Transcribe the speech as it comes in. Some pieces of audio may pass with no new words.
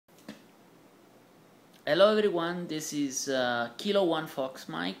Hello everyone, this is Kilo 1 Fox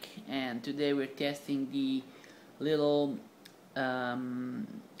Mike, and today we're testing the little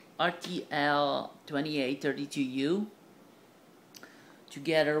RTL2832U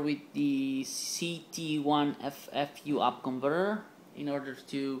together with the CT1FFU Upconverter in order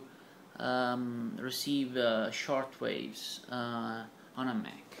to receive shortwaves on a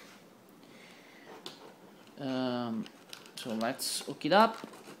Mac. So let's hook it up.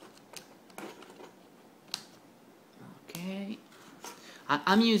 Okay,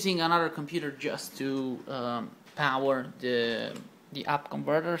 I'm using another computer just to power the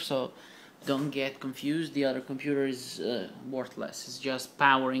Upconverter, so don't get confused. The other computer is worthless. It's just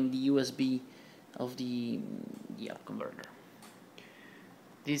powering the USB of the Upconverter.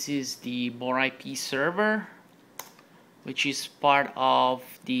 This is the Bore IP server, which is part of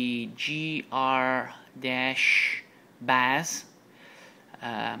the GR-BAS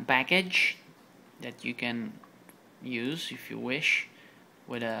package that you can use if you wish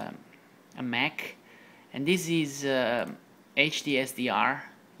with a Mac. And this is HDSDR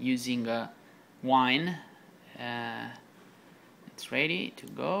using a Wine. It's ready to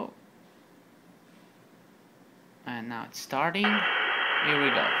go, and now it's starting. Here we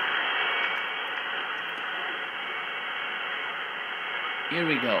go. Here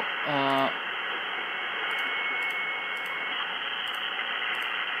we go.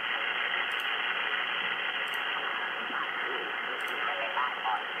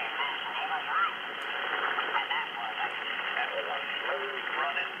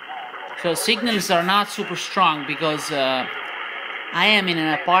 So signals are not super strong because I am in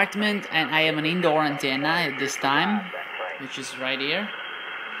an apartment and I have an indoor antenna at this time, which is right here.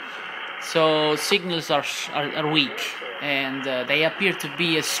 So signals are weak, and they appear to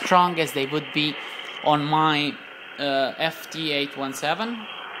be as strong as they would be on my FT817.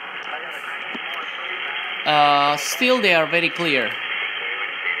 Still, they are very clear.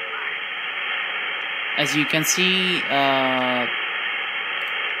 As you can see,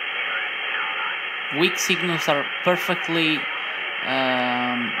 weak signals are perfectly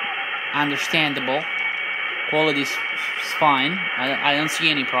understandable. Quality is fine. I don't see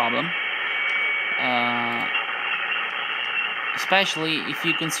any problem. Especially if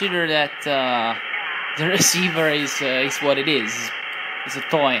you consider that the receiver is what it is. It's a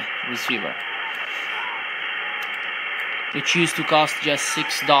toy receiver, which used to cost just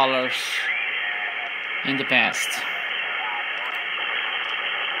 $6 in the past.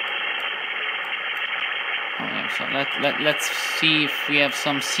 So let's see if we have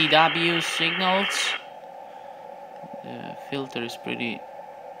some CW signals. The filter is pretty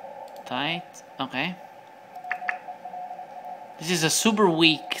tight. Okay. This is a super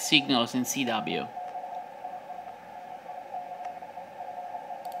weak signals in CW.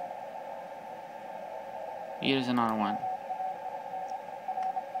 Here's another one.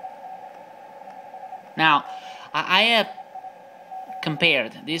 Now, I have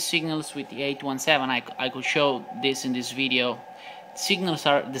compared these signals with the 817. I could show this in this video. Signals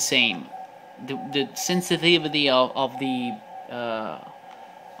are the same. The sensitivity of the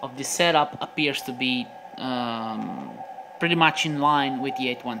setup appears to be pretty much in line with the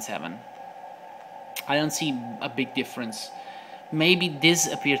 817. I don't see a big difference. Maybe this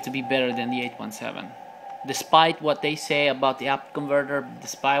appears to be better than the 817, despite what they say about the Upconverter,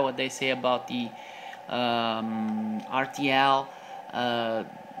 despite what they say about the RTL.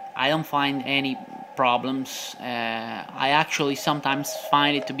 I don't find any problems. I actually sometimes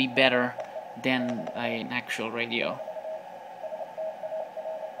find it to be better than an actual radio.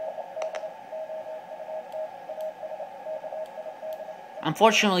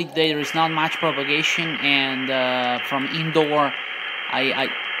 Unfortunately, there is not much propagation, and from indoor I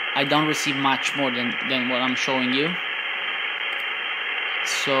don't receive much more than what I'm showing you.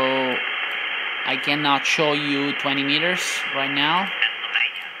 So I cannot show you 20 meters right now.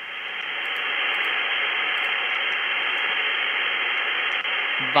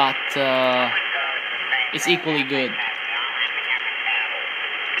 But it's equally good.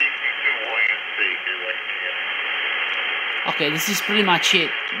 Okay, this is pretty much it.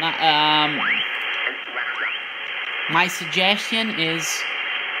 My suggestion is,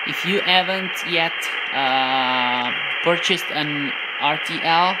 if you haven't yet purchased an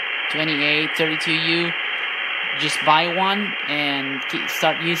RTL2832U, just buy one and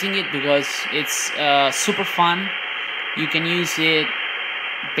start using it, because it's super fun. You can use it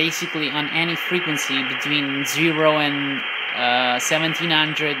basically on any frequency between 0 and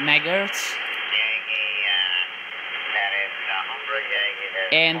 1700 megahertz,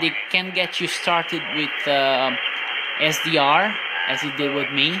 and it can get you started with SDR, as it did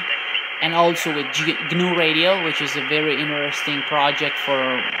with me, and also with GNU Radio, which is a very interesting project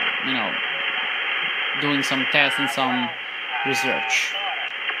for, you know, doing some tests and some research.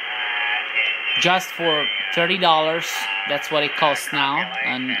 Just for $30, that's what it costs now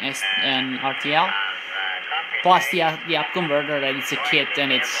on RTL. Plus the Upconverter, that it's a kit,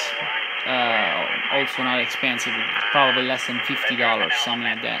 and it's also not expensive. It's probably less than $50, something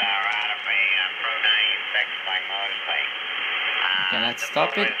like that. Okay, let's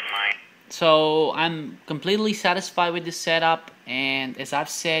stop it. So I'm completely satisfied with this setup, and as I've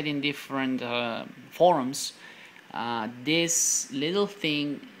said in different forums, this little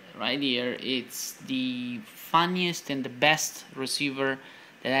thing right here, it's the funniest and the best receiver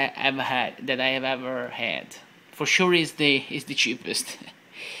that I have ever had. For sure, is the cheapest.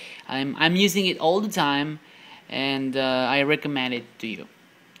 I'm using it all the time, and I recommend it to you.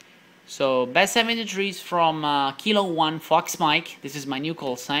 So Best 73 is from Kilo 1 Fox Mike. This is my new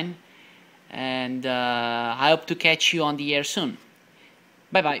call sign, and I hope to catch you on the air soon.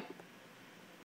 Bye bye.